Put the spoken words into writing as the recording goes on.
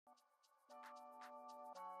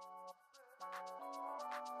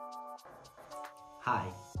Hi,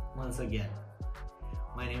 once again.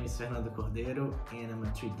 My name is Fernando Cordeiro and I'm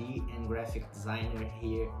a 3D and graphic designer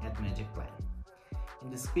here at magicplan.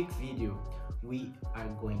 In this quick video, we are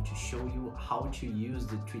going to show you how to use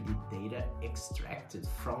the 3D data extracted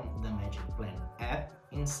from the magicplan app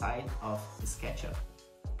inside of Sketchup.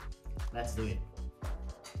 Let's do it.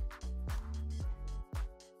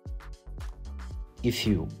 If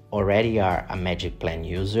you already are a magicplan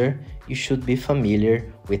user, you should be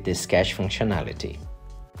familiar with the sketch functionality.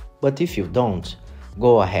 But if you don't,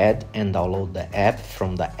 go ahead and download the app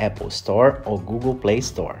from the Apple Store or Google Play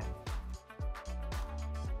Store.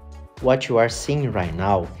 What you are seeing right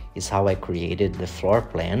now is how I created the floor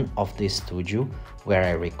plan of the studio where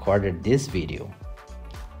I recorded this video.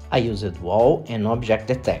 I used wall and object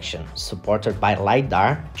detection supported by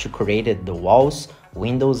LiDAR to create the walls,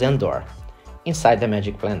 windows and door inside the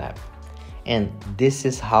magicplan app. And this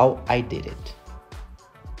is how I did it.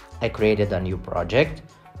 I created a new project,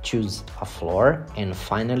 choose a floor, and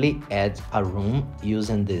finally add a room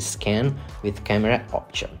using the scan with camera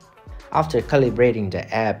option. After calibrating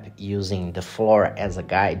the app using the floor as a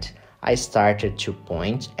guide, I started to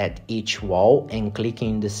point at each wall and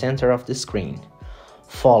clicking in the center of the screen,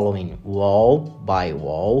 following wall by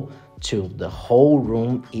wall till the whole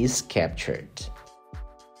room is captured.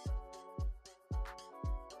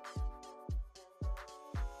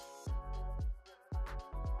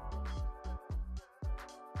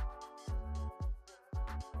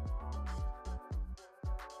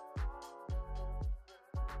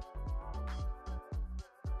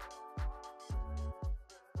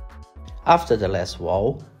 After the last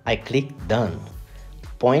wall, I click Done.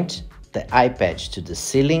 Point the iPad to the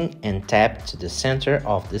ceiling and tap to the center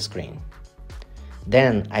of the screen.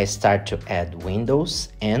 Then I start to add windows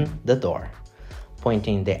and the door,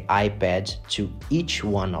 pointing the iPad to each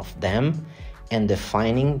one of them and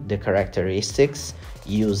defining the characteristics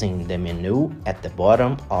using the menu at the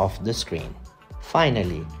bottom of the screen.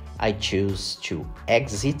 Finally, I choose to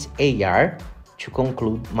exit AR to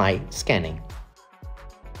conclude my scanning.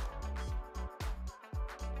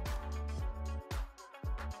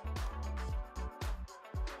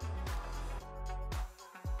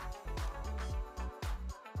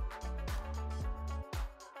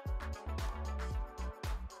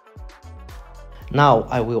 Now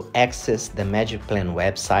I will access the magicplan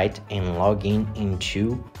website and log in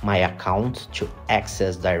into my account to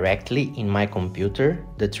access directly in my computer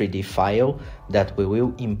the 3D file that we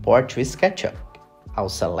will import to SketchUp. I'll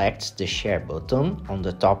select the share button on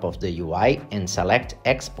the top of the UI and select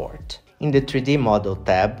export. In the 3D model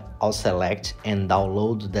tab, I'll select and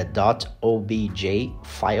download the .obj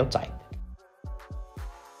file type.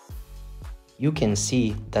 You can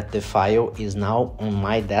see that the file is now on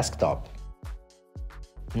my desktop.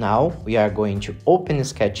 Now we are going to open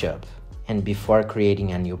SketchUp, and before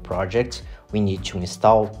creating a new project, we need to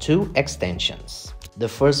install two extensions. The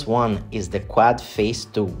first one is the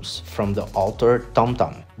QuadFace tools from the author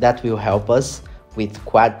TomTom that will help us with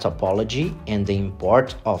quad topology and the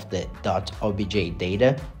import of the .obj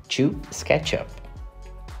data to SketchUp.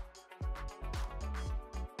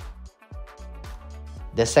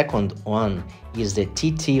 The second one is the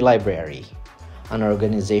TT library, an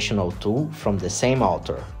organizational tool from the same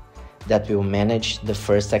author that will manage the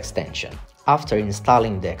first extension. After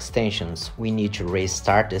installing the extensions, we need to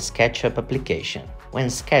restart the SketchUp application. When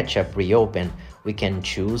SketchUp reopens, we can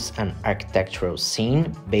choose an architectural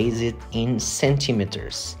scene based in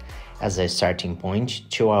centimeters as a starting point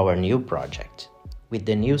to our new project. With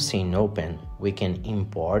the new scene open, we can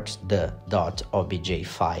import the .obj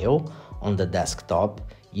file on the desktop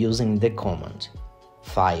using the command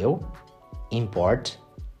File, Import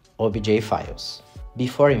OBJ files.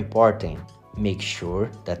 Before importing, make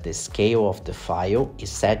sure that the scale of the file is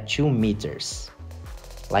set to meters.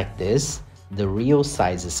 Like this, the real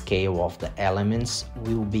size scale of the elements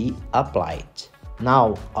will be applied.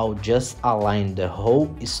 Now I'll just align the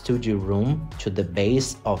whole studio room to the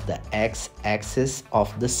base of the x-axis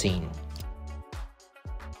of the scene.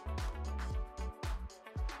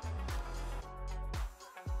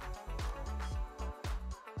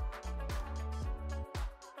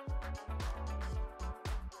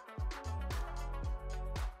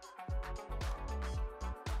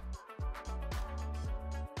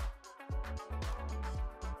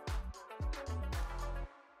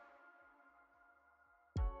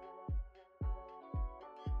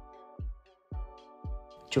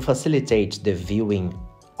 To facilitate the viewing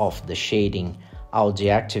of the shading, I'll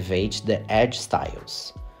deactivate the edge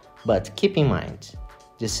styles. But keep in mind,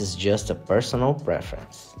 this is just a personal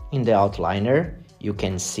preference. In the outliner, you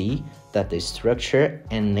can see that the structure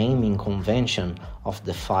and naming convention of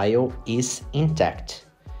the file is intact,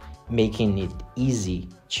 making it easy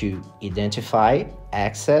to identify,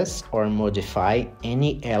 access, or modify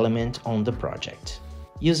any element on the project.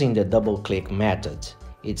 Using the double-click method,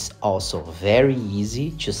 it's also very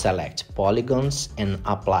easy to select polygons and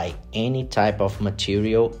apply any type of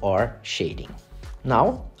material or shading.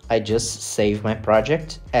 Now, I just save my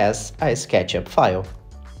project as a SketchUp file.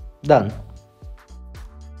 Done!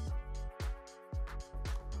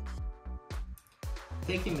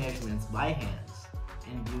 Taking measurements by hand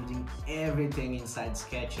and building everything inside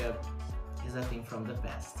SketchUp is a thing from the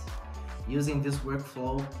past. Using this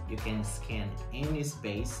workflow, you can scan any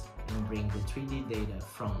space and bring the 3D data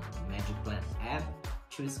from the magicplan app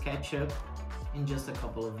to SketchUp in just a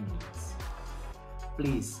couple of minutes.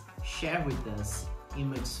 Please share with us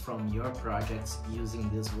images from your projects using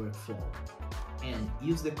this workflow, and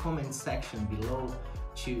use the comment section below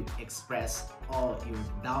to express all your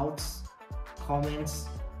doubts, comments,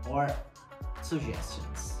 or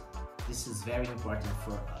suggestions. This is very important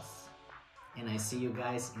for us. And I see you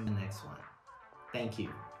guys in the next one. Thank you.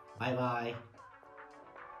 Bye bye.